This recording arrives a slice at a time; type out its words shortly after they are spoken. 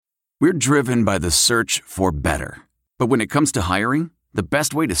We're driven by the search for better. But when it comes to hiring, the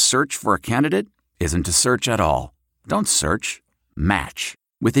best way to search for a candidate isn't to search at all. Don't search. Match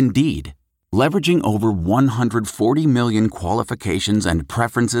with Indeed. Leveraging over 140 million qualifications and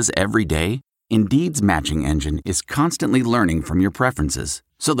preferences every day, Indeed's matching engine is constantly learning from your preferences.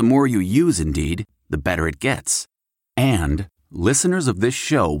 So the more you use Indeed, the better it gets. And listeners of this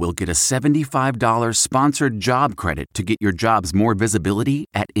show will get a $75 sponsored job credit to get your jobs more visibility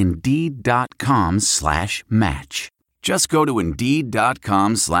at Indeed.com/match. Just go to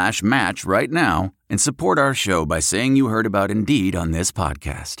Indeed.com/match right now and support our show by saying you heard about Indeed on this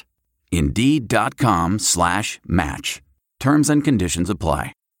podcast. Indeed.com/match. Terms and conditions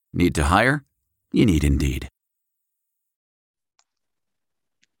apply. Need to hire? You need Indeed.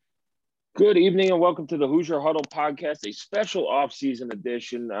 Good evening and welcome to the Hoosier Huddle podcast, a special off-season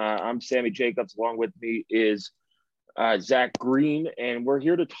edition. I'm Sammy Jacobs. Along with me is Zach Green, and we're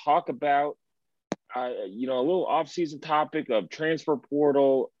here to talk about, a little off-season topic of transfer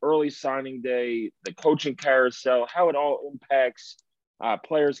portal, early signing day, the coaching carousel, how it all impacts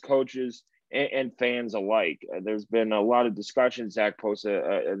players, coaches, and fans alike. There's been a lot of discussion. Zach posted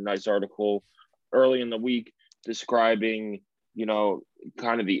a nice article early in the week describing,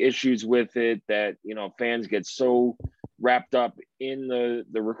 kind of the issues with it that, fans get so wrapped up in the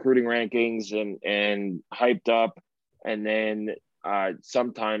recruiting rankings and hyped up. And then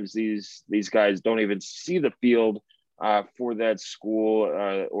sometimes these guys don't even see the field for that school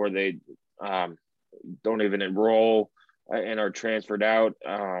or they don't even enroll and are transferred out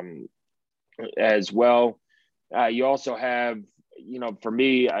as well. You also have, for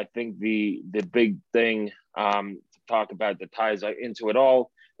me, I think the big thing to talk about that ties into it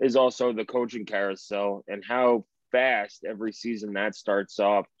all is also the coaching carousel and how fast every season that starts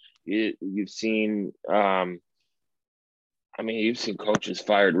off. You've seen, you've seen coaches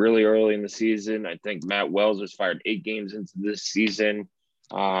fired really early in the season. I think Matt Wells was fired 8 games into this season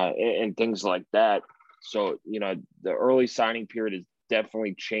and things like that. So, the early signing period has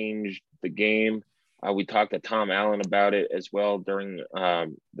definitely changed the game. We talked to Tom Allen about it as well during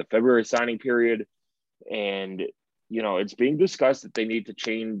the February signing period. And, it's being discussed that they need to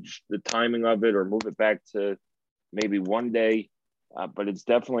change the timing of it or move it back to maybe one day. But it's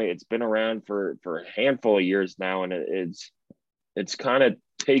been around for a handful of years now. And it's kind of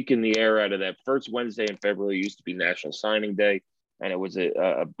taken the air out of that. First Wednesday in February used to be National Signing Day, and it was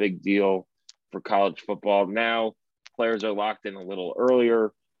a big deal for college football. Now players are locked in a little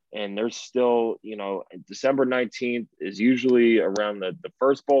earlier, and there's still, December 19th is usually around the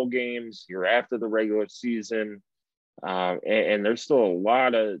first bowl games. You're after the regular season, and there's still a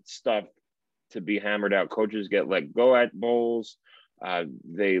lot of stuff to be hammered out. Coaches get let go at bowls.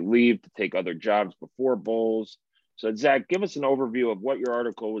 They leave to take other jobs before bowls. So, Zach, give us an overview of what your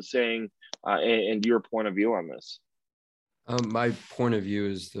article was saying and your point of view on this. My point of view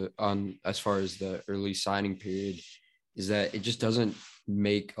is as far as the early signing period is that it just doesn't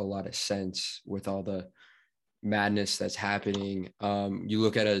make a lot of sense with all the madness that's happening. You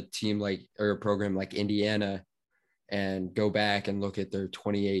look at a program like Indiana and go back and look at their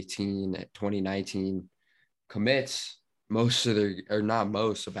 2018, 2019 commits.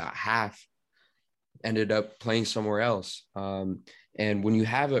 About half ended up playing somewhere else. And when you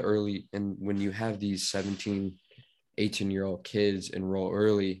have when you have these 17, 18-year-old kids enroll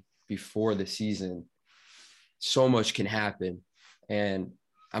early before the season, so much can happen. And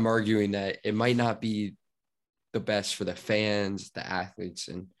I'm arguing that it might not be the best for the fans, the athletes,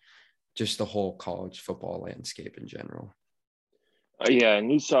 and just the whole college football landscape in general. Yeah, and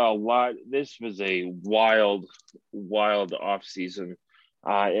you saw a lot. This was a wild off season.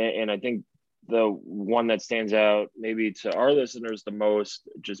 And I think the one that stands out maybe to our listeners the most,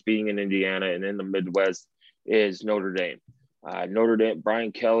 just being in Indiana and in the Midwest, is Notre Dame. Notre Dame,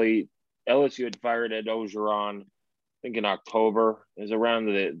 Brian Kelly, LSU had fired Ed Ogeron, I think in October. It was around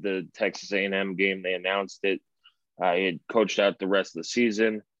the Texas A&M game. They announced it. He had coached out the rest of the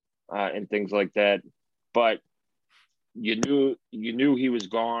season and things like that. But you knew he was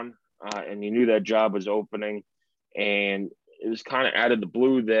gone, and you knew that job was opening. And it was kind of out of the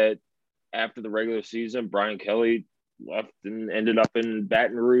blue that after the regular season, Brian Kelly left and ended up in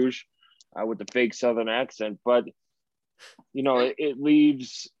Baton Rouge with the fake Southern accent. But, it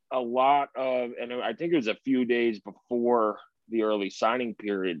leaves a lot of, and I think it was a few days before the early signing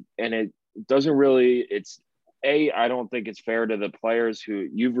period. And it doesn't really, I don't think it's fair to the players who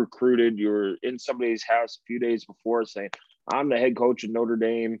you've recruited. You're in somebody's house a few days before saying, I'm the head coach of Notre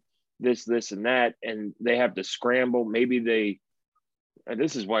Dame, this, and that. And they have to scramble. And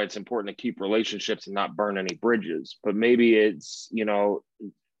this is why it's important to keep relationships and not burn any bridges. But maybe it's,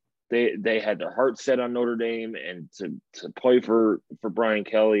 they had their heart set on Notre Dame and to play for Brian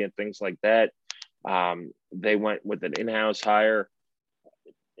Kelly and things like that. They went with an in-house hire,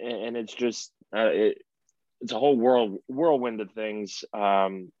 and it's just it's a whole whirlwind of things.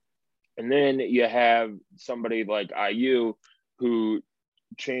 And then you have somebody like IU who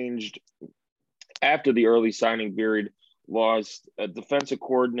changed after the early signing period, lost a defensive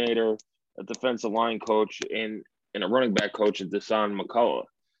coordinator, a defensive line coach, and a running back coach, Dasan McCullough.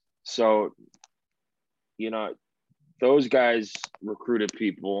 So, those guys recruited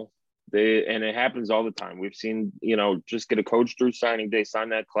people. And it happens all the time. We've seen, just get a coach through signing day, sign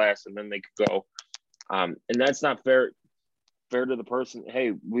that class, and then they could go. And that's not fair to the person.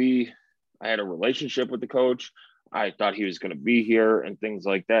 Hey, I had a relationship with the coach. I thought he was going to be here and things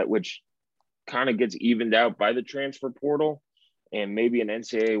like that, which kind of gets evened out by the transfer portal and maybe an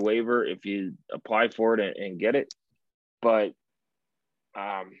NCAA waiver if you apply for it and get it. But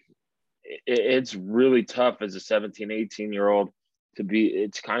it's really tough as a 17, 18-year-old to be.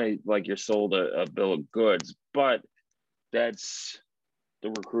 It's kind of like you're sold a bill of goods, but that's the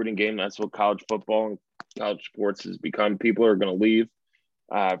recruiting game. That's what college football and college sports has become. People are going to leave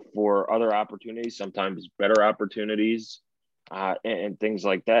for other opportunities, sometimes better opportunities, and things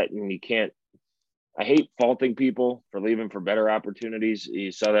like that. And you can't. I hate faulting people for leaving for better opportunities.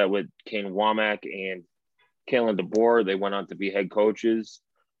 You saw that with Kane Womack and Kalen DeBoer. They went on to be head coaches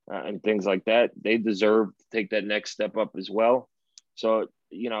and things like that. They deserve to take that next step up as well. So,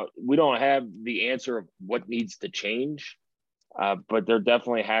 we don't have the answer of what needs to change, but there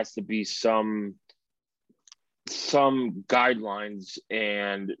definitely has to be some guidelines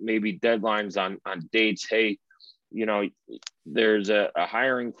and maybe deadlines on dates. Hey, there's a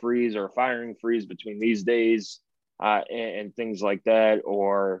hiring freeze or a firing freeze between these days and things like that.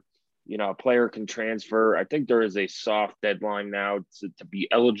 Or, a player can transfer. I think there is a soft deadline now to be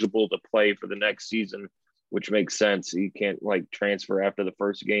eligible to play for the next season, which makes sense. You can't transfer after the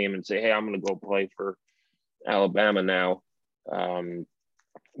first game and say, hey, I'm going to go play for Alabama now.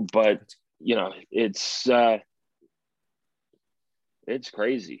 But, it's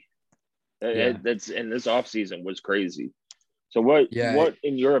crazy. Yeah. That's and this offseason was crazy. So what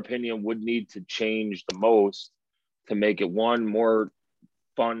in your opinion would need to change the most to make it, one, more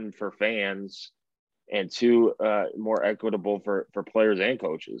fun for fans, and two, more equitable for players and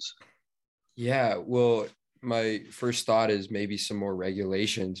coaches? Yeah, well, my first thought is maybe some more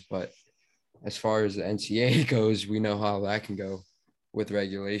regulations, but as far as the NCAA goes, we know how that can go with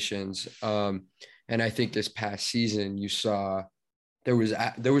regulations. And I think this past season you saw there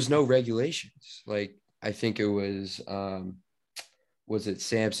was no regulations. I think it was it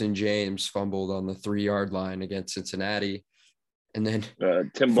Samson James fumbled on the 3-yard line against Cincinnati, and then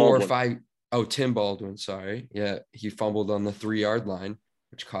Tim Baldwin. Tim Baldwin, sorry. Yeah, he fumbled on the 3-yard line,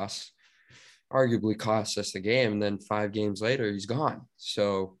 which arguably cost us the game. And then 5 games later, he's gone.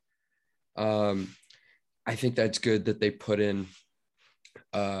 So I think that's good that they put in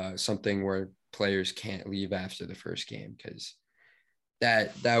something where players can't leave after the first game, because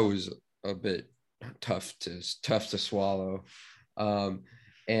that was a bit tough to swallow.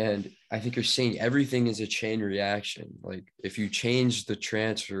 And I think you're seeing everything is a chain reaction. If you change the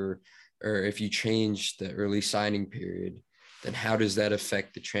transfer, or if you change the early signing period, then how does that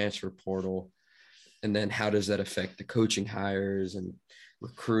affect the transfer portal? And then how does that affect the coaching hires and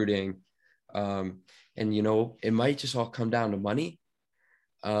recruiting? And, it might just all come down to money.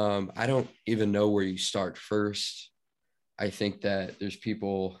 I don't even know where you start first. I think that there's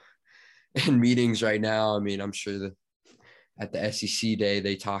people in meetings right now. I mean, I'm sure that at the SEC day,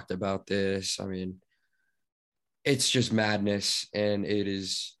 they talked about this. I mean, it's just madness, and it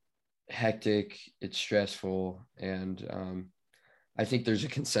is hectic. It's stressful. And I think there's a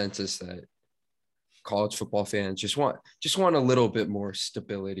consensus that college football fans just want a little bit more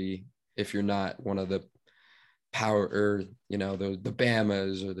stability. If you're not one of the power, or, the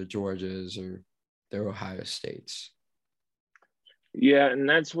Bamas or the Georgias or the Ohio States. Yeah, and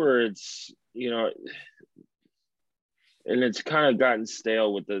that's where it's, and it's kind of gotten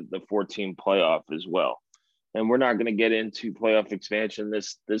stale with the 14 playoff as well. And we're not going to get into playoff expansion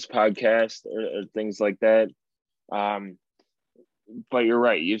this podcast or things like that. But you're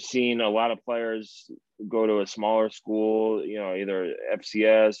right. You've seen a lot of players go to a smaller school, either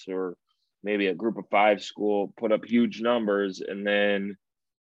FCS or maybe a group of 5 school, put up huge numbers, and then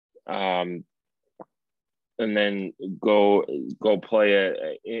go play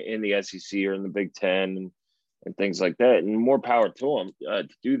in the SEC or in the Big Ten and things like that. And more power to them to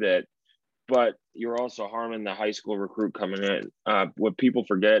do that. But you're also harming the high school recruit coming in. What people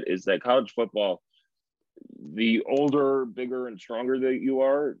forget is that college football, the older, bigger, and stronger that you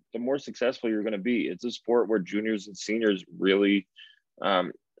are, the more successful you're going to be. It's a sport where juniors and seniors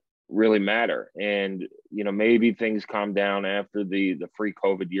um, really matter. And, maybe things calm down after the free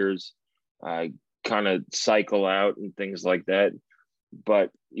COVID years kind of cycle out and things like that.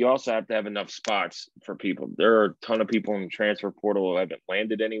 But you also have to have enough spots for people. There are a ton of people in the transfer portal who haven't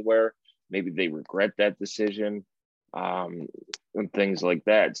landed anywhere. Maybe they regret that decision and things like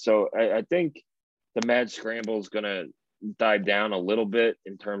that. So I think the mad scramble is going to die down a little bit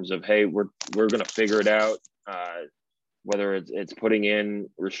in terms of, hey, we're going to figure it out. Whether it's putting in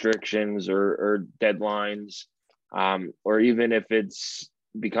restrictions or deadlines, or even if it's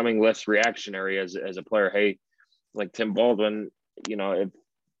becoming less reactionary as a player. Hey, like Tim Baldwin, if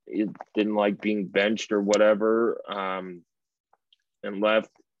it didn't like being benched or whatever, and left,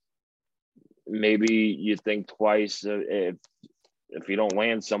 maybe you think twice. If you don't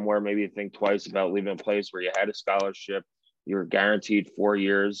land somewhere, maybe you think twice about leaving a place where you had a scholarship, you're guaranteed 4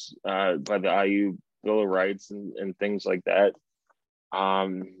 years by the IU Bill of Rights and things like that.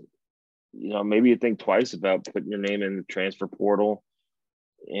 Maybe you think twice about putting your name in the transfer portal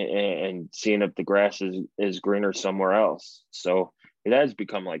and seeing if the grass is greener somewhere else. So it has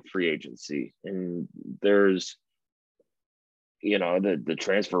become like free agency, and there's the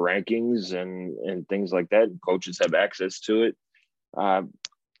transfer rankings and things like that. Coaches have access to it.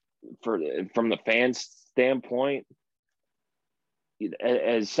 From the fans standpoint,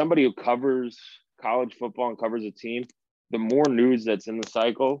 as somebody who covers college football and covers a team, the more news that's in the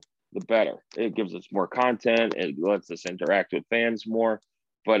cycle, the better. It gives us more content. It lets us interact with fans more.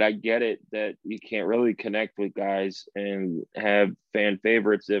 But I get it that you can't really connect with guys and have fan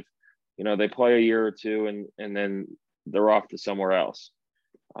favorites if, they play a year or two and then they're off to somewhere else.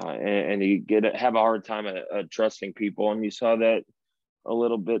 And you have a hard time trusting people. And you saw that a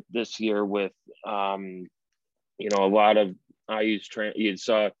little bit this year with, a lot of IU's you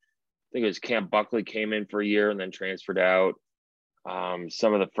saw, I think it was Cam Buckley came in for a year and then transferred out.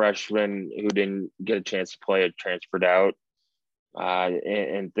 Some of the freshmen who didn't get a chance to play had transferred out,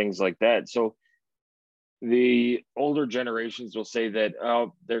 and things like that. So the older generations will say that,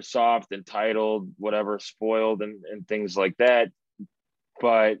 oh, they're soft, entitled, whatever, spoiled, and things like that.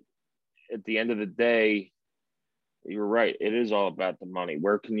 But at the end of the day, you're right. It is all about the money.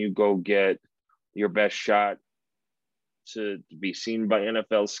 Where can you go get your best shot to be seen by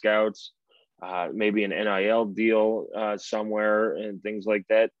NFL scouts? Maybe an NIL deal somewhere and things like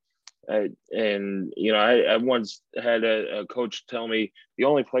that. I once had a coach tell me the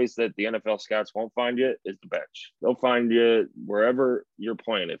only place that the NFL scouts won't find you is the bench. They'll find you wherever you're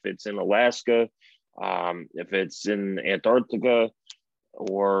playing. If it's in Alaska, if it's in Antarctica,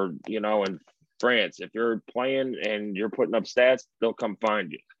 or, in France, if you're playing and you're putting up stats, they'll come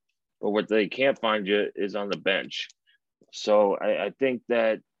find you. But what they can't find you is on the bench. So I think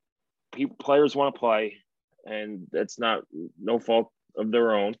that players want to play, and that's no fault of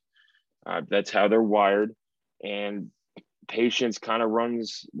their own. That's how they're wired, and patience kind of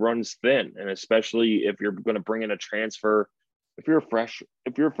runs thin. And especially if you're going to bring in a transfer, if you're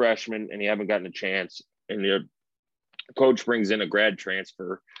a freshman and you haven't gotten a chance, and your coach brings in a grad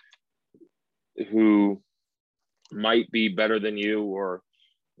transfer who might be better than you, or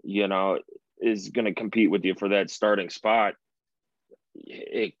is going to compete with you for that starting spot,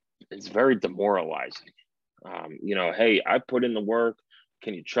 it's very demoralizing. Hey, I put in the work.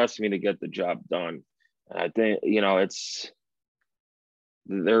 Can you trust me to get the job done? I think,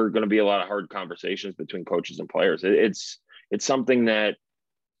 there are going to be a lot of hard conversations between coaches and players. It's something that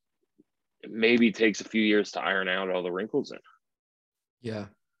maybe takes a few years to iron out all the wrinkles in. Yeah.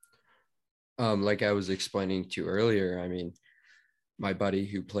 Like I was explaining to you earlier, I mean, my buddy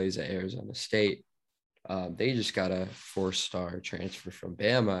who plays at Arizona State, they just got a 4-star transfer from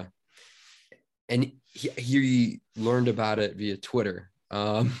Bama, and he learned about it via Twitter,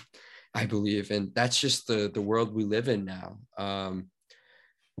 I believe. And that's just the world we live in now.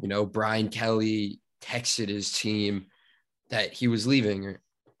 Brian Kelly texted his team that he was leaving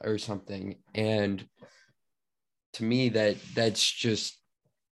or something. And to me, that's just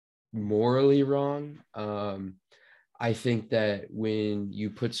morally wrong. I think that when you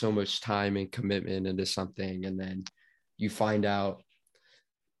put so much time and commitment into something and then you find out,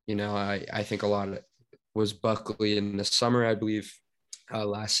 I think a lot of it was Buckley in the summer, I believe,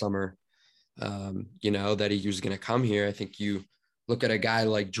 last summer, that he was going to come here. I think you look at a guy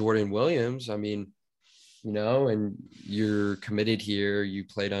like Jordan Williams, I mean, and you're committed here. You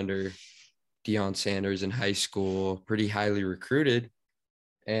played under Deion Sanders in high school, pretty highly recruited.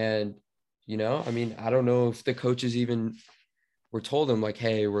 And, I mean, I don't know if the coaches even we're told them like,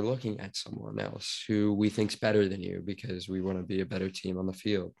 hey, we're looking at someone else who we think's better than you because we want to be a better team on the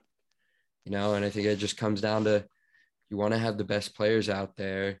field, and I think it just comes down to you want to have the best players out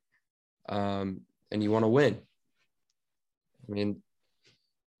there, and you want to win. I mean,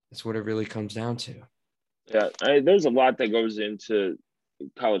 that's what it really comes down to. Yeah, there's a lot that goes into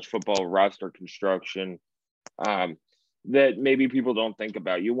college football roster construction that maybe people don't think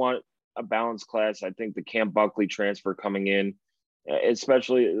about. You want a balanced class. I think the Cam Buckley transfer coming in,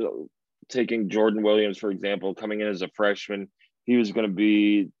 especially taking Jordan Williams, for example, coming in as a freshman, he was going to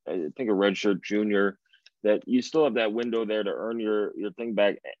be, I think, a redshirt junior, that you still have that window there to earn your thing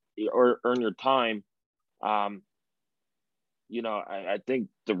back or earn your time. I think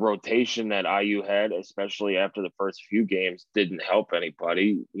the rotation that IU had, especially after the first few games, didn't help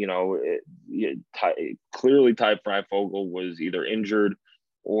anybody. Clearly Ty Freifogel was either injured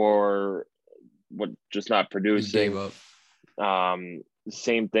or just not producing. He gave up.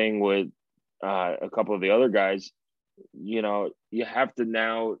 Same thing with a couple of the other guys. You have to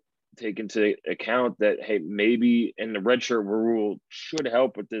now take into account that, hey, maybe in the redshirt rule should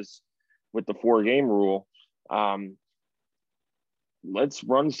help with the 4-game rule. Let's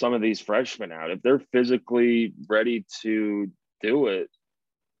run some of these freshmen out. If they're physically ready to do it,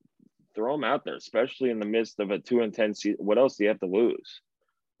 throw them out there, especially in the midst of a 2-10 season. What else do you have to lose?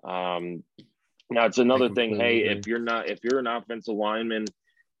 Now it's another thing. Hey, if you're an offensive lineman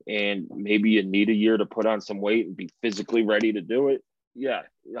and maybe you need a year to put on some weight and be physically ready to do it, yeah,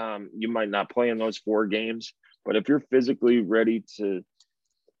 you might not play in those 4 games. But if you're physically ready to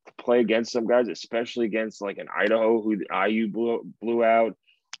play against some guys, especially against like an Idaho who the IU blew out,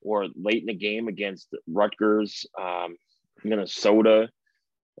 or late in the game against Rutgers, Minnesota,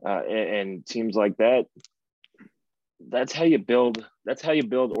 and teams like that. That's how you build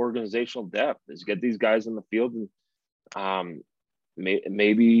organizational depth, is get these guys in the field, and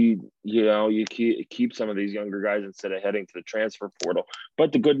maybe you keep some of these younger guys instead of heading to the transfer portal.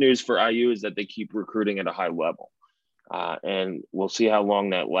 But the good news for IU is that they keep recruiting at a high level. And we'll see how long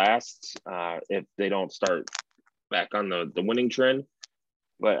that lasts if they don't start back on the winning trend.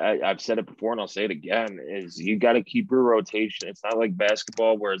 But I've said it before and I'll say it again, is you got to keep your rotation. It's not like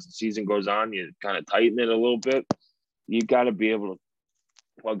basketball where as the season goes on, you kind of tighten it a little bit. You got to be able to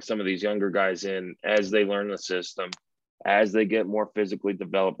plug some of these younger guys in as they learn the system, as they get more physically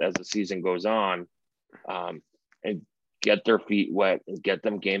developed as the season goes on, and get their feet wet and get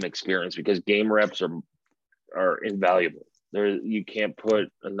them game experience, because game reps are invaluable. You can't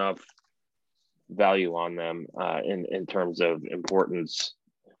put enough value on them in terms of importance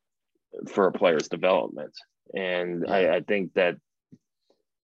for a player's development. And I think that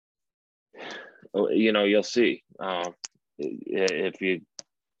you'll see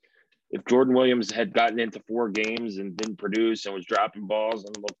if Jordan Williams had gotten into 4 games and didn't produce and was dropping balls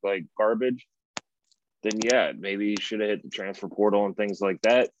and looked like garbage, then yeah, maybe he should have hit the transfer portal and things like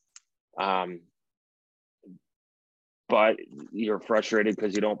that. But you're frustrated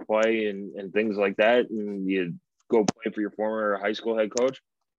because you don't play and things like that, and you go play for your former high school head coach.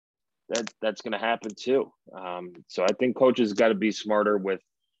 That's going to happen too. So I think coaches got to be smarter with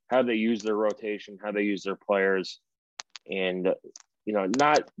how they use their rotation, how they use their players, and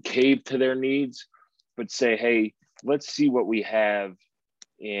not cave to their needs, but say, hey, let's see what we have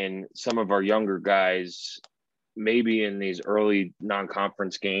in some of our younger guys, maybe in these early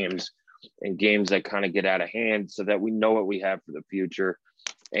non-conference games and games that kind of get out of hand, so that we know what we have for the future.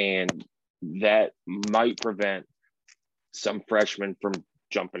 And that might prevent some freshmen from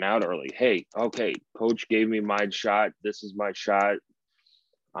jumping out early. Hey, okay, coach gave me my shot. This is my shot.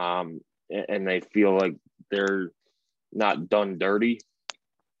 And they feel like they're not done dirty.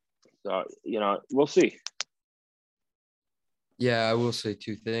 So, we'll see. Yeah, I will say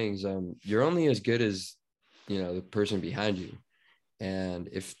 2 things. You're only as good as, the person behind you. And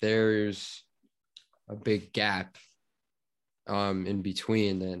if there's a big gap in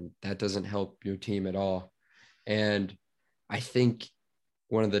between, then that doesn't help your team at all. And I think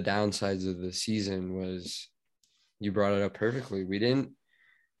one of the downsides of the season was, you brought it up perfectly. We didn't,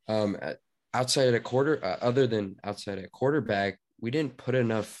 outside at quarterback, we didn't put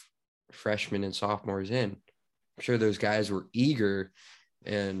enough freshmen and sophomores in. I'm sure those guys were eager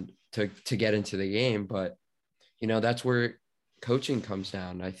and to get into the game, but that's where coaching comes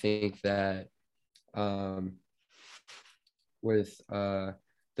down. I think that with the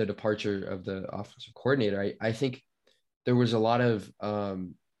departure of the offensive coordinator, I think there was a lot of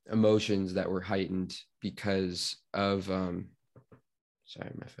emotions that were heightened because of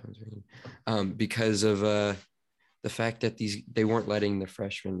sorry, my phone's ringing. Because of the fact that they weren't letting the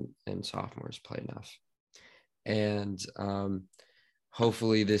freshmen and sophomores play enough. And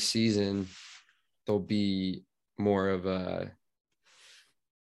hopefully this season there'll be more of a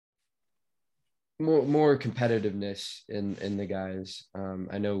more competitiveness in the guys.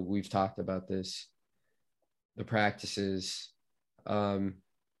 I know we've talked about this, the practices.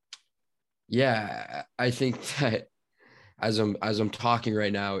 Yeah, I think that as I'm talking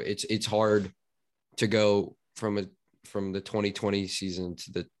right now, it's hard to go from the 2020 season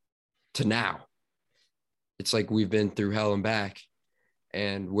to now. It's like we've been through hell and back,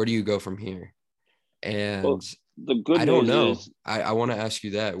 and where do you go from here? And Well, the good I don't news know. is, I want to ask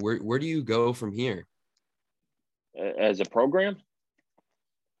you that. Where do you go from here? as a program,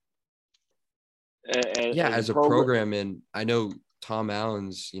 Yeah, as a as a program, program, and I know Tom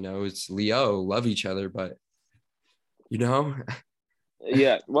Allen's, it's Leo, love each other, but you know,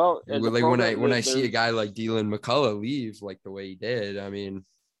 yeah. Well, as a like when I program, when I see a there's guy like Dylan McCullough leave like the way he did, I mean,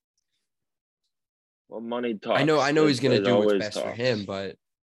 well, money I talks. know he's gonna It do what's always best for him, talks.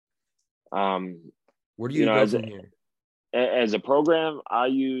 but Um, where do you you know, go from here? as a program, I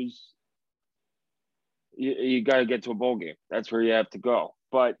use you got to get to a bowl game. That's where you have to go.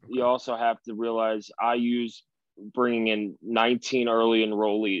 But you Okay. also have to realize I use bringing in 19 early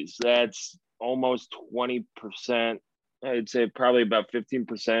enrollees. That's almost 20%. I'd say probably about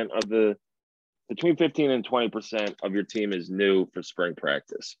 15% of between 15 and 20% of your team is new for spring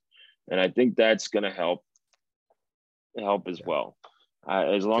practice. And I think that's going to help as Yeah. well.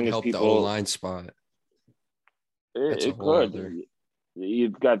 As Could long as help the O people, line spot. That's a it whole could. other.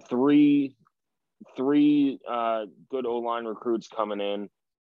 You've got three good O line recruits coming in.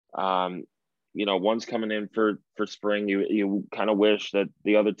 One's coming in for spring. You kind of wish that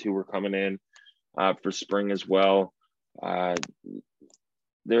the other two were coming in for spring as well.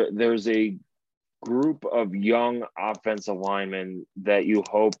 There's a group of young offensive linemen that you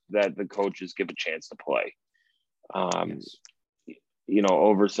hope that the coaches give a chance to play. Yes.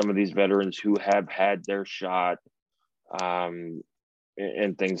 Over some of these veterans who have had their shot, and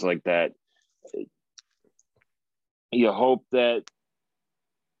things like that. You hope that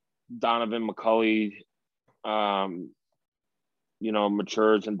Donovan McCulley,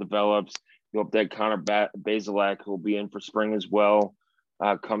 matures and develops. You hope that Connor Bazelak, who will be in for spring as well,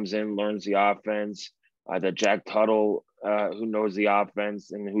 comes in, learns the offense. That Jack Tuttle, who knows the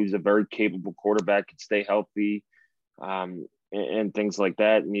offense and who's a very capable quarterback, can stay healthy, and things like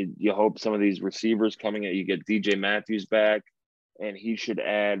that. And you hope some of these receivers coming in, you get DJ Matthews back, and he should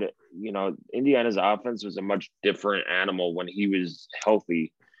add. Indiana's offense was a much different animal when he was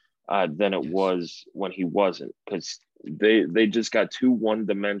healthy than it Yes. was when he wasn't, because they just got too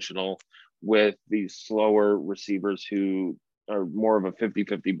one-dimensional with these slower receivers who are more of a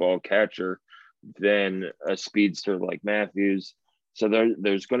 50-50 ball catcher than a speedster like Matthews. So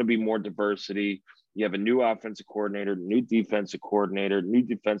there's going to be more diversity. You have a new offensive coordinator, new defensive coordinator, new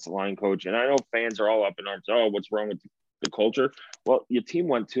defensive line coach. And I know fans are all up in arms. Oh, what's wrong with the culture? Well, your team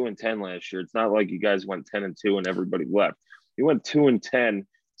went 2-10 last year. It's not like you guys went 10-2 and everybody left. You went 2-10.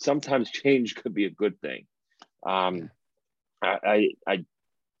 Sometimes change could be a good thing. Yeah. I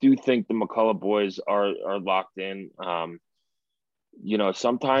do think the McCullough boys are locked in. I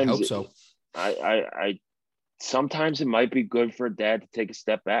Sometimes hope so. I sometimes it might be good for a dad to take a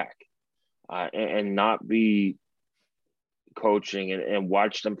step back, and not be coaching and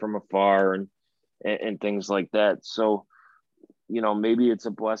watch them from afar and things like that. So, maybe it's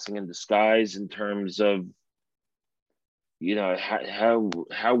a blessing in disguise in terms of,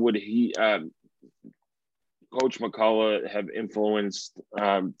 how would he, Coach McCullough, have influenced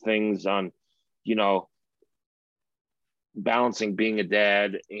things on, balancing being a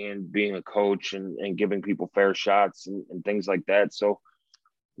dad and being a coach, and giving people fair shots and things like that. So,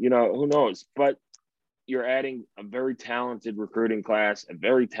 who knows? But you're adding a very talented recruiting class, a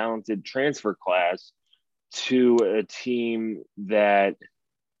very talented transfer class to a team that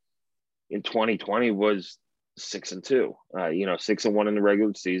in 2020 was 6-2. 6-1 in the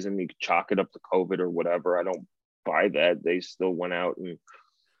regular season. You could chalk it up to COVID or whatever. I don't buy that. They still went out and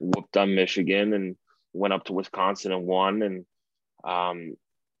whooped on Michigan and went up to Wisconsin and won. And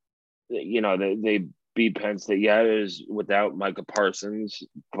they beat Penn State. Yeah, it is without Micah Parsons,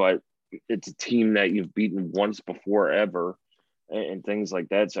 but it's a team that you've beaten once before ever, and things like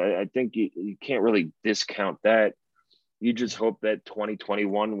that. So I think you can't really discount that. You just hope that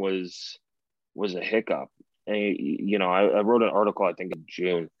 2021 was a hiccup. And I wrote an article, I think in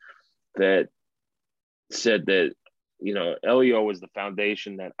June, that said that Elio was the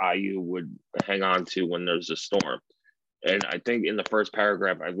foundation that IU would hang on to when there's a storm. And I think in the first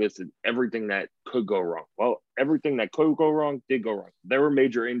paragraph, I listed everything that could go wrong. Well, everything that could go wrong did go wrong. There were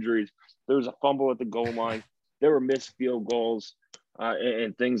major injuries. There was a fumble at the goal line. there were missed field goals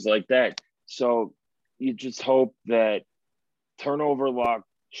and things like that. So you just hope that turnover luck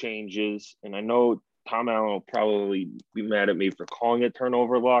changes. And I know Tom Allen will probably be mad at me for calling it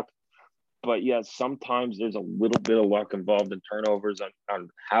turnover luck. But yeah, sometimes there's a little bit of luck involved in turnovers on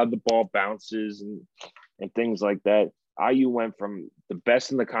how the ball bounces and things like that. IU went from the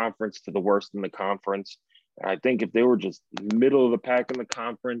best in the conference to the worst in the conference. And I think if they were just middle of the pack in the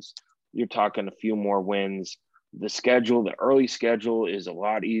conference, you're talking a few more wins. The early schedule is a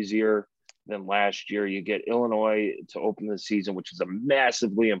lot easier than last year. You get Illinois to open the season, which is a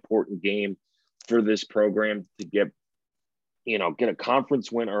massively important game for this program to get a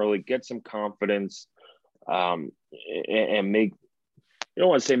conference win early, get some confidence, and make, you don't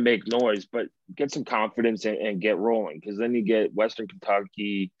want to say make noise, but get some confidence and get rolling. Because then you get Western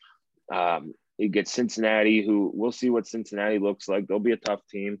Kentucky, you get Cincinnati, who we'll see what Cincinnati looks like. They'll be a tough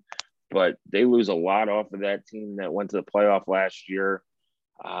team, but they lose a lot off of that team that went to the playoff last year.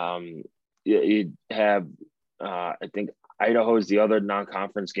 You have, I think Idaho is the other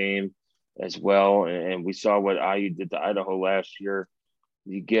non-conference game as well. And we saw what IU did to Idaho last year.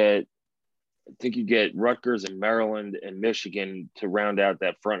 You get Rutgers and Maryland and Michigan to round out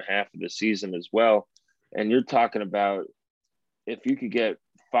that front half of the season as well. And you're talking about, if you could get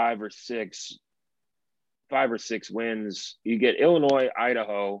five or six wins, you get Illinois,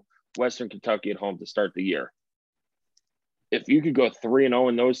 Idaho, Western Kentucky at home to start the year. If you could go 3-0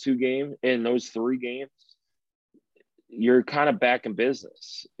 in those three games, you're kind of back in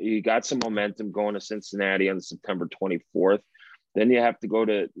business. You got some momentum going to Cincinnati on September 24th. Then you have to go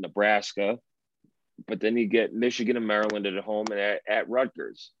to Nebraska, but then you get Michigan and Maryland at home and at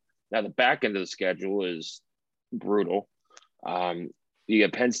Rutgers. Now, the back end of the schedule is brutal. You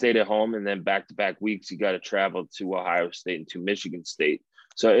get Penn State at home, and then back-to-back weeks, you got to travel to Ohio State and to Michigan State.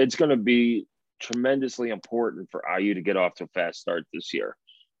 So it's going to be tremendously important for IU to get off to a fast start this year.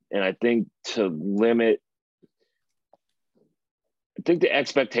 And I think the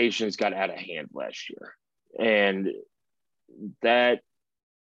expectations got out of hand last year. And that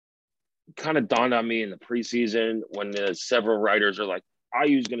kind of dawned on me in the preseason when several writers are like,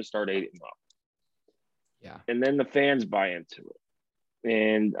 IU's going to start 8-0. Yeah. And then the fans buy into it.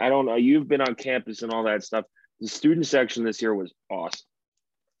 And I don't know, you've been on campus and all that stuff. The student section this year was awesome.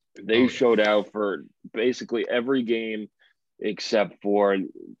 They showed out for basically every game except for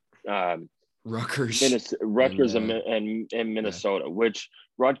Rutgers and Minnesota, which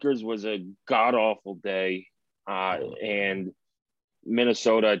Rutgers was a god-awful day. And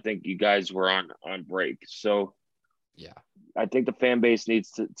Minnesota, I think you guys were on break. So yeah, I think the fan base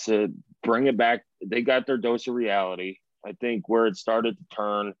needs to bring it back. They got their dose of reality. I think where it started to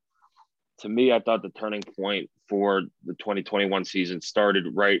turn, to me, I thought the turning point for the 2021 season started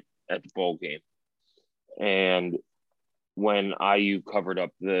right at the bowl game. And when IU covered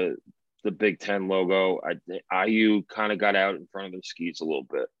up the Big Ten logo, IU kind of got out in front of their skis a little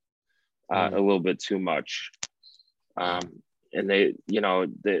bit too much. And they,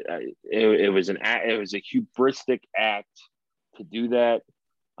 it was a hubristic act to do that.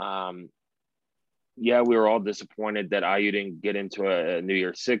 Yeah, we were all disappointed that IU didn't get into a New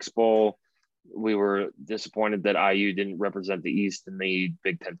Year's Six bowl. We were disappointed that IU didn't represent the East in the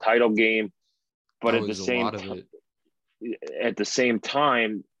Big Ten title game. But at the same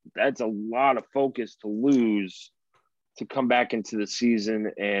time, that's a lot of focus to lose to come back into the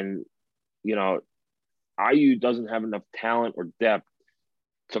season. And, IU doesn't have enough talent or depth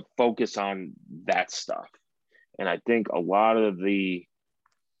to focus on that stuff. And I think a lot of the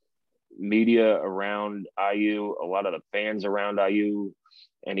media around IU, a lot of the fans around IU,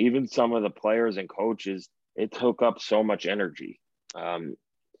 and even some of the players and coaches, it took up so much energy. And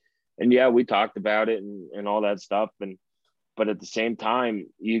yeah, we talked about it and all that stuff. But at the same time,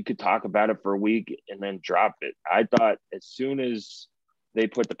 you could talk about it for a week and then drop it. I thought as soon as they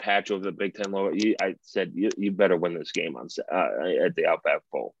put the patch over the Big Ten logo, I said, you better win this game at the Outback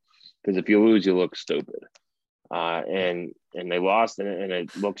Bowl. Because if you lose, you look stupid. And they lost, and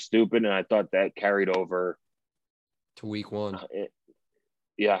it looked stupid. And I thought that carried over to week one.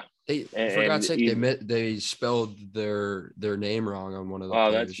 Yeah. For God's sake, they spelled their name wrong on one of the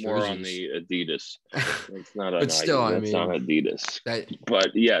players' that's more jerseys. On the Adidas. It's not but still, that's not Adidas. But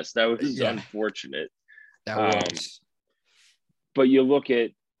yes, that was unfortunate. That was. But you look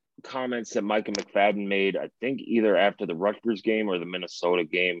at comments that Micah McFadden made, I think either after the Rutgers game or the Minnesota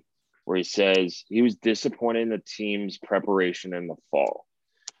game, where he says he was disappointed in the team's preparation in the fall.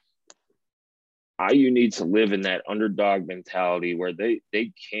 IU needs to live in that underdog mentality where they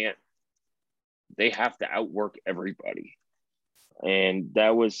have to outwork everybody. And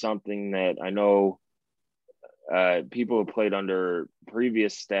that was something that I know people who played under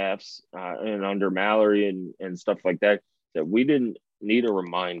previous staffs and under Mallory and stuff like that, that we didn't need a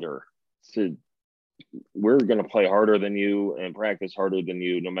reminder to we're going to play harder than you and practice harder than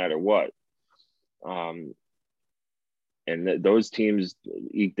you no matter what. And those teams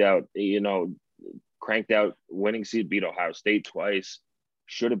eked out, cranked out winning seed, beat Ohio State twice,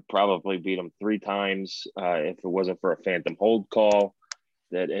 should have probably beat them 3 times if it wasn't for a phantom hold call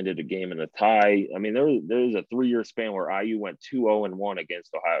that ended a game in a tie. I mean, there was a 3-year span where IU went 2-0-1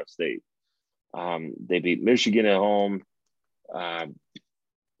 against Ohio State. They beat Michigan at home.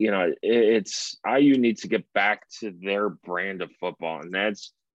 It's IU needs to get back to their brand of football, and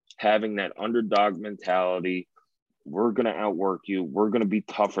that's having that underdog mentality. We're going to outwork you. We're going to be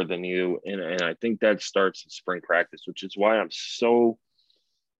tougher than you. And I think that starts in spring practice, which is why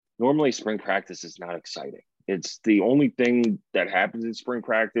normally spring practice is not exciting. It's the only thing that happens in spring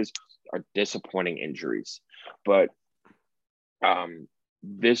practice are disappointing injuries. But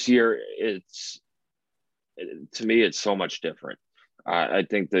this year, to me, it's so much different. I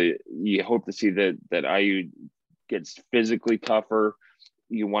think that you hope to see that IU gets physically tougher.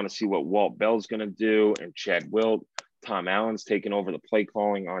 You want to see what Walt Bell's going to do, and Chad Wilt. Tom Allen's taking over the play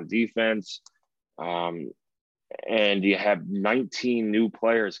calling on defense. And you have 19 new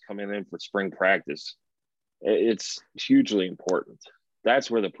players coming in for spring practice. It's hugely important. That's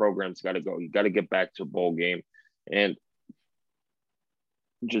where the program's got to go. You got to get back to a bowl game and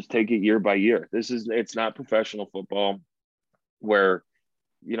just take it year by year. It's not professional football where,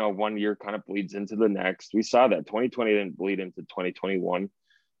 1 year kind of bleeds into the next. We saw that 2020 didn't bleed into 2021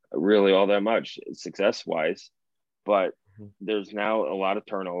 really all that much success-wise, but there's now a lot of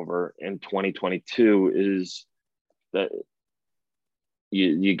turnover, and 2022 is that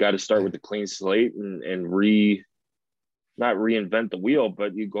you got to start with a clean slate and not reinvent the wheel,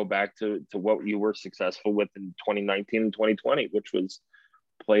 but you go back to what you were successful with in 2019 and 2020, which was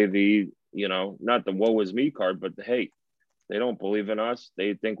play the, not the woe is me card, but hey, they don't believe in us.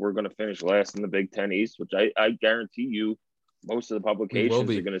 They think we're going to finish last in the Big Ten East, which I guarantee you most of the publications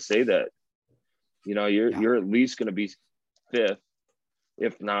are going to say that. You're at least going to be 5th,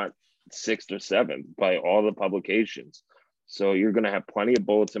 if not 6th or 7th by all the publications. So you're going to have plenty of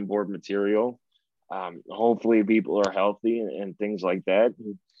bulletin board material. Hopefully people are healthy and things like that.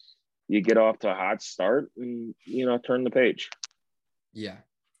 And you get off to a hot start and, turn the page. Yeah.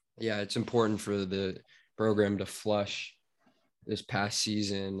 Yeah. It's important for the program to flush this past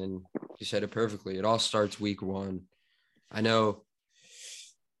season. And you said it perfectly. It all starts week 1. I know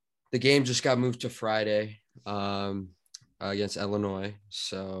the game just got moved to Friday against Illinois.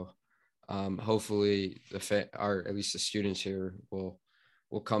 So hopefully at least the students here will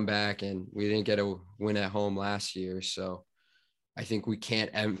come back, and we didn't get a win at home last year. So I think we can't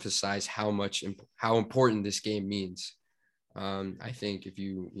emphasize how important this game means. I think if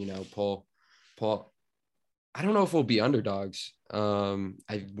Paul, I don't know if we'll be underdogs.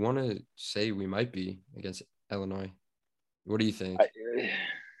 I want to say we might be against Illinois. What do you think?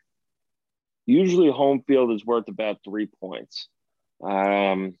 Usually home field is worth about 3 points.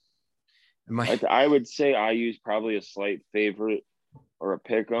 I would say IU is probably a slight favorite or a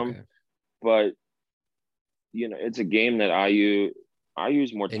pick 'em, okay. But it's a game that IU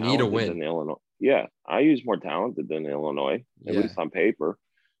is more talented than Illinois. Yeah, IU is more talented than Illinois, at least on paper.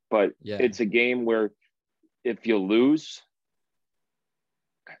 But it's a game where if you lose,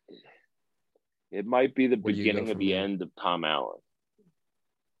 it might be the beginning of the end of Tom Allen.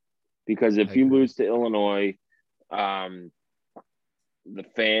 Because if you lose to Illinois, the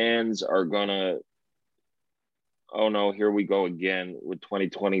fans are going to, oh no, here we go again with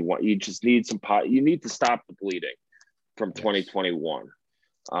 2021. You just need you need to stop the bleeding from 2021.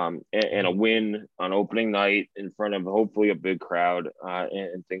 And a win on opening night in front of hopefully a big crowd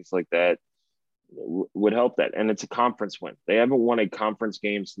and things like that would help that. And it's a conference win. They haven't won a conference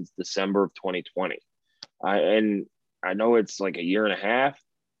game since December of 2020. And I know it's like a year and a half,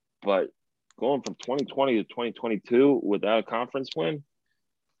 but going from 2020 to 2022 without a conference win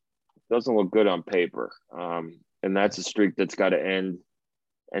doesn't look good on paper. And that's a streak that's got to end.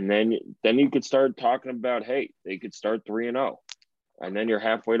 And then you could start talking about, hey, they could start 3-0. And then you're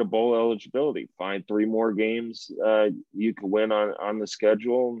halfway to bowl eligibility. Find 3 more games you could win on the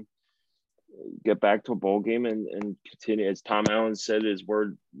schedule, get back to a bowl game and continue. As Tom Allen said, his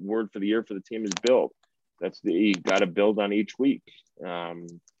word for the year for the team is build. You got to build on each week.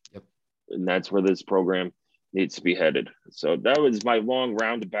 And that's where this program needs to be headed. So that was my long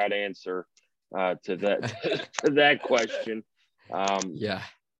roundabout answer to that to that question.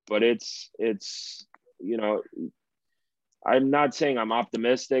 But it's I'm not saying I'm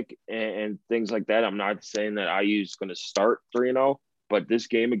optimistic and things like that. I'm not saying that IU is going to start 3-0, but this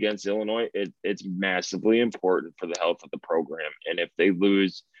game against Illinois, it's massively important for the health of the program. And if they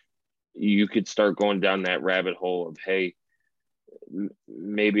lose, you could start going down that rabbit hole of, hey,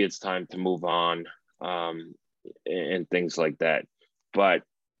 maybe it's time to move on, and things like that. But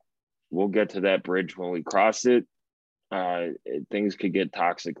we'll get to that bridge when we cross it. Things could get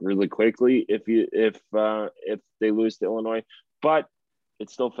toxic really quickly if they lose to Illinois. But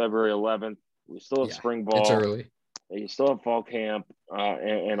it's still February 11th. We still have spring ball. It's early. You still have fall camp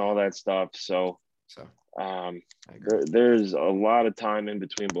and all that stuff. So there's a lot of time in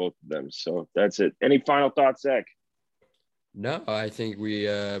between both of them. So that's it. Any final thoughts, Zach? No, I think we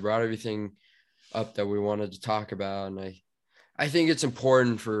brought everything up that we wanted to talk about. And I think it's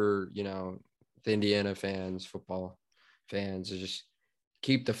important for, the Indiana fans, football fans, to just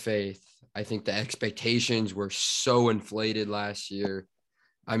keep the faith. I think the expectations were so inflated last year.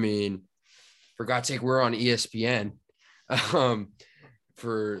 I mean, for God's sake, we're on ESPN. I'd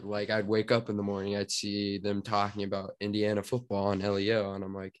wake up in the morning, I'd see them talking about Indiana football on LEO, and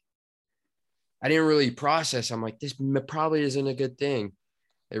I'm like, I didn't really process. I'm like, this probably isn't a good thing.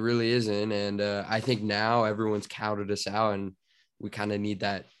 It really isn't. And I think now everyone's counted us out, and we kind of need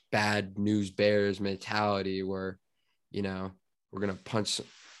that bad news bears mentality where, we're going to punch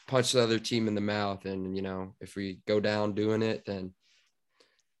the other team in the mouth. And, if we go down doing it, then,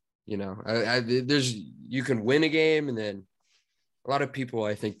 you can win a game. And then a lot of people,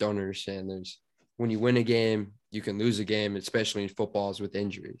 I think, don't understand when you win a game, you can lose a game, especially in footballs with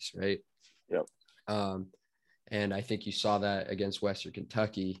injuries, right? Yep. And I think you saw that against Western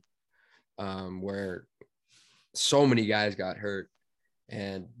Kentucky, where so many guys got hurt.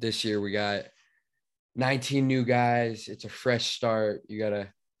 And this year we got 19 new guys. It's a fresh start. You got to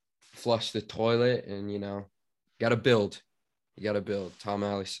flush the toilet and, got to build. You got to build. Tom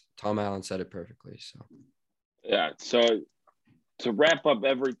Allen said it perfectly. So, yeah. So to wrap up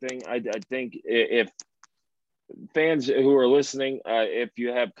everything, I think if fans who are listening, if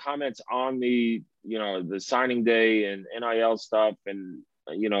you have comments on the signing day and NIL stuff and,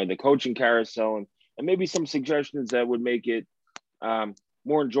 the coaching carousel and maybe some suggestions that would make it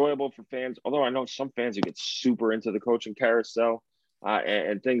more enjoyable for fans. Although I know some fans who get super into the coaching carousel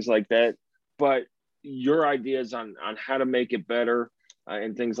and things like that, but your ideas on how to make it better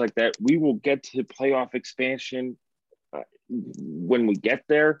and things like that, we will get to playoff expansion when we get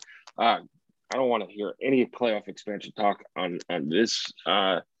there. I don't want to hear any playoff expansion talk on this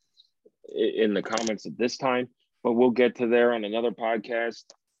in the comments at this time, but we'll get to there on another podcast.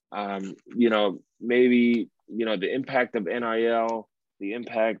 Maybe, the impact of NIL, the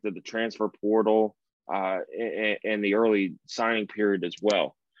impact of the transfer portal, and the early signing period as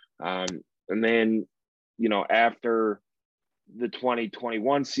well. And then, after the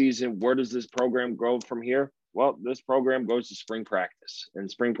 2021 season, where does this program go from here? Well, this program goes to spring practice,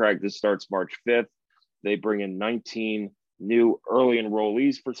 and spring practice starts March 5th. They bring in 19 new early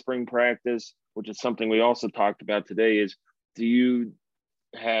enrollees for spring practice, which is something we also talked about today. Is, do you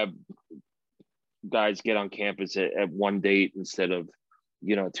have guys get on campus at one date instead of,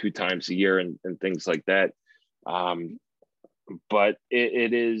 2 times a year and things like that? But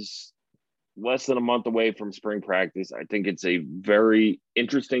it is less than a month away from spring practice. I think it's a very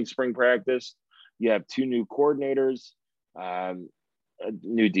interesting spring practice. You have 2 new coordinators, a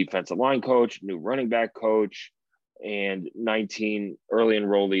new defensive line coach, new running back coach, and 19 early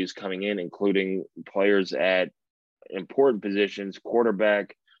enrollees coming in, including players at important positions: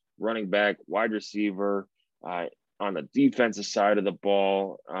 quarterback, running back, wide receiver, on the defensive side of the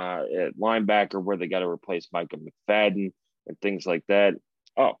ball, at linebacker, where they got to replace Micah McFadden and things like that.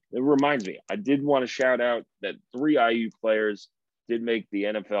 Oh, it reminds me, I did want to shout out that 3 IU players did make the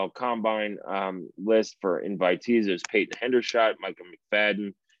NFL Combine list for invitees. There's Peyton Hendershot, Micah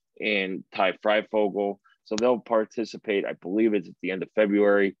McFadden, and Ty Freifogel. So they'll participate, I believe it's at the end of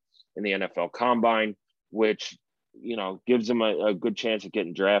February, in the NFL Combine, which, gives them a good chance of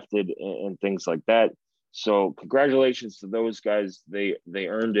getting drafted and things like that. So congratulations to those guys. They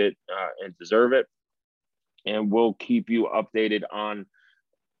earned it and deserve it. And we'll keep you updated on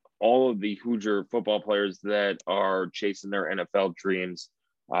all of the Hoosier football players that are chasing their NFL dreams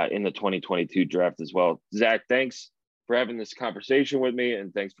in the 2022 draft as well. Zach, thanks for having this conversation with me,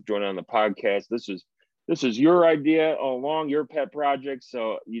 and thanks for joining on the podcast. This is your idea all along, your pet project,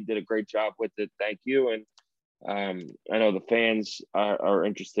 so you did a great job with it. Thank you. And I know the fans are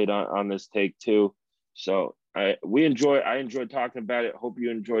interested on this take too. So I enjoyed talking about it. Hope you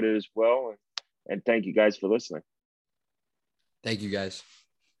enjoyed it as well. And thank you guys for listening. Thank you guys.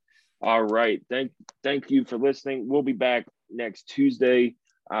 All right. Thank you for listening. We'll be back next Tuesday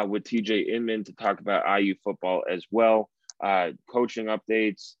with TJ Inman to talk about IU football as well, coaching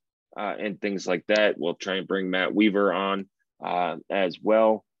updates and things like that. We'll try and bring Matt Weaver on as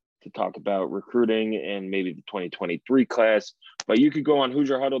well to talk about recruiting and maybe the 2023 class. But you could go on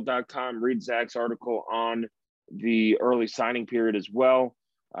HoosierHuddle.com, read Zach's article on the early signing period as well.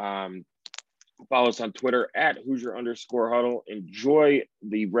 Follow us on Twitter at Hoosier_Huddle. Enjoy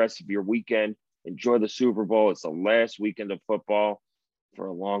the rest of your weekend. Enjoy the Super Bowl. It's the last weekend of football for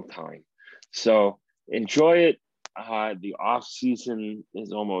a long time. So enjoy it. The off season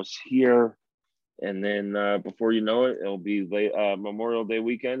is almost here. And then before you know it, it'll be Memorial Day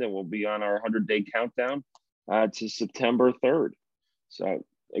weekend, and we'll be on our 100-day countdown to September 3rd. So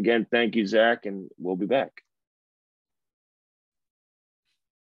again, thank you, Zach, and we'll be back.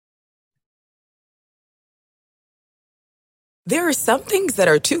 There are some things that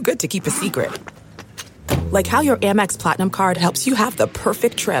are too good to keep a secret. Like how your Amex Platinum card helps you have the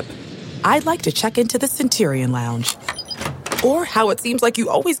perfect trip. I'd like to check into the Centurion Lounge. Or how it seems like you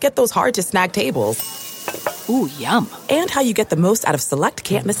always get those hard-to-snag tables. Ooh, yum. And how you get the most out of select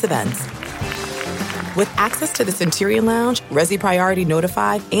can't-miss events. With access to the Centurion Lounge, Resi Priority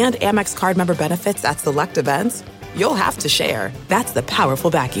Notified, and Amex card member benefits at select events, you'll have to share. That's the powerful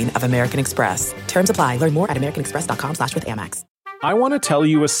backing of American Express. Terms apply. Learn more at americanexpress.com/withAmex. I want to tell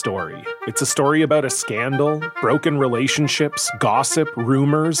you a story. It's a story about a scandal, broken relationships, gossip,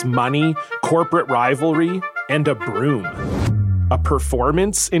 rumors, money, corporate rivalry, and a broom. A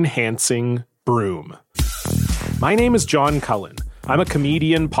performance-enhancing broom. My name is John Cullen. I'm a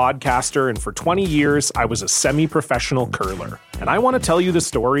comedian, podcaster, and for 20 years, I was a semi-professional curler. And I want to tell you the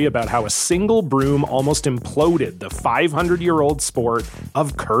story about how a single broom almost imploded the 500-year-old sport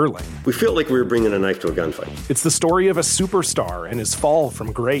of curling. We felt like we were bringing a knife to a gunfight. It's the story of a superstar and his fall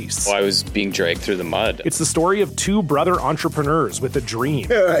from grace. Well, I was being dragged through the mud. It's the story of two brother entrepreneurs with a dream.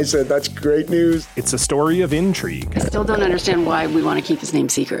 I said, that's great news. It's a story of intrigue. I still don't understand why we want to keep his name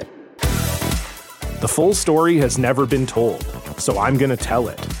secret. The full story has never been told, so I'm going to tell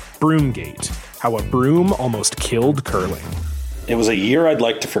it. Broomgate, how a broom almost killed curling. It was a year I'd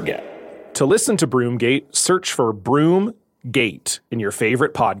like to forget. To listen to Broomgate, search for Broomgate in your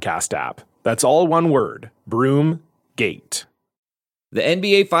favorite podcast app. That's all one word, Broomgate. The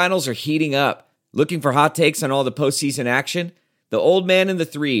NBA Finals are heating up. Looking for hot takes on all the postseason action? The Old Man and the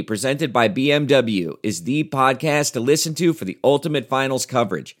Three, presented by BMW, is the podcast to listen to for the ultimate finals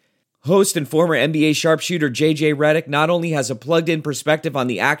coverage. Host and former NBA sharpshooter JJ Redick not only has a plugged-in perspective on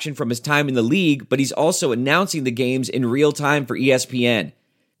the action from his time in the league, but he's also announcing the games in real time for ESPN.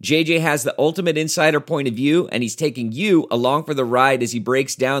 JJ has the ultimate insider point of view, and he's taking you along for the ride as he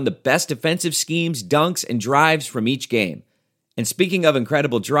breaks down the best defensive schemes, dunks, and drives from each game. And speaking of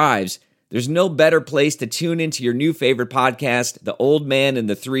incredible drives, there's no better place to tune into your new favorite podcast, The Old Man and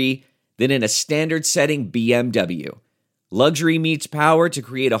the Three, than in a standard-setting BMW. Luxury meets power to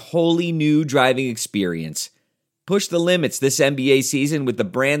create a wholly new driving experience. Push the limits this NBA season with the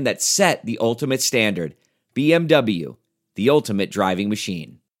brand that set the ultimate standard. BMW, the ultimate driving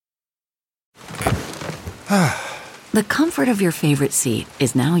machine. The comfort of your favorite seat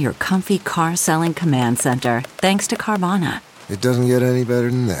is now your comfy car-selling command center, thanks to Carvana. It doesn't get any better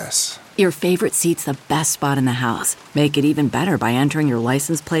than this. Your favorite seat's the best spot in the house. Make it even better by entering your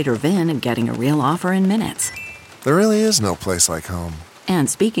license plate or VIN and getting a real offer in minutes. There really is no place like home. And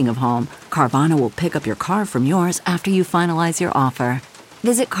speaking of home, Carvana will pick up your car from yours after you finalize your offer.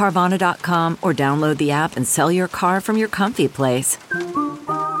 Visit Carvana.com or download the app and sell your car from your comfy place.